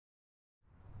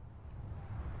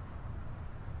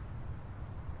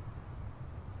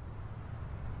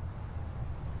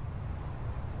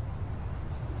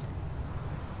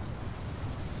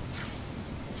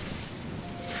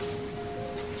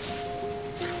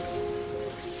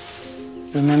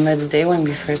Remember the day when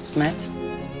we first met?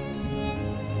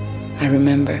 I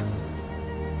remember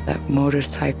that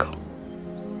motorcycle,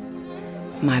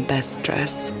 my best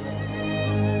dress.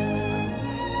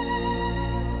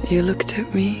 You looked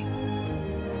at me,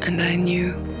 and I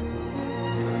knew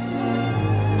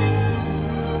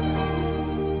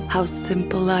how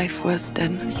simple life was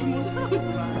then.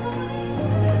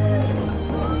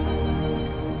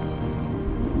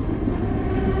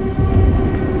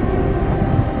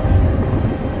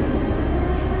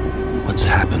 What's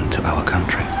happened to our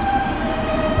country?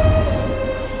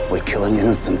 We're killing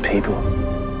innocent people,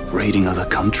 raiding other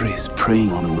countries,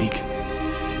 preying on the weak.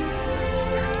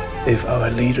 If our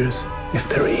leaders, if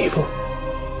they're evil,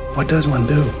 what does one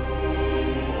do?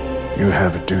 You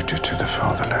have a duty to the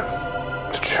fatherland.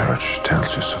 The church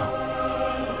tells you so.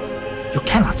 You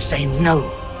cannot say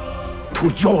no to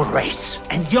your race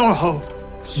and your hope.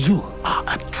 You are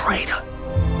a traitor.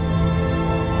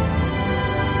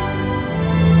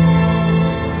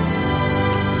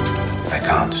 I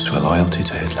can't swear loyalty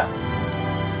to Hitler.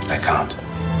 I can't.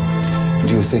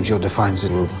 Do you think your defiance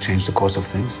will change the course of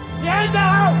things?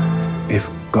 If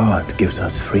God gives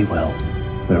us free will,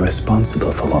 we're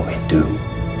responsible for what we do,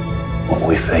 what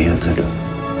we fail to do.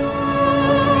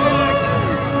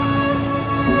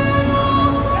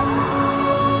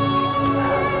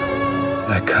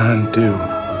 I can't do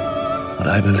what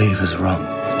I believe is wrong.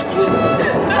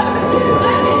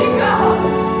 Let me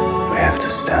go! We have to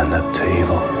stand up to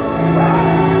evil.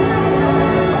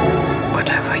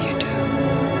 Whatever you do,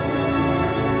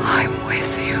 I'm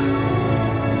with you.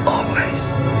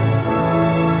 Always.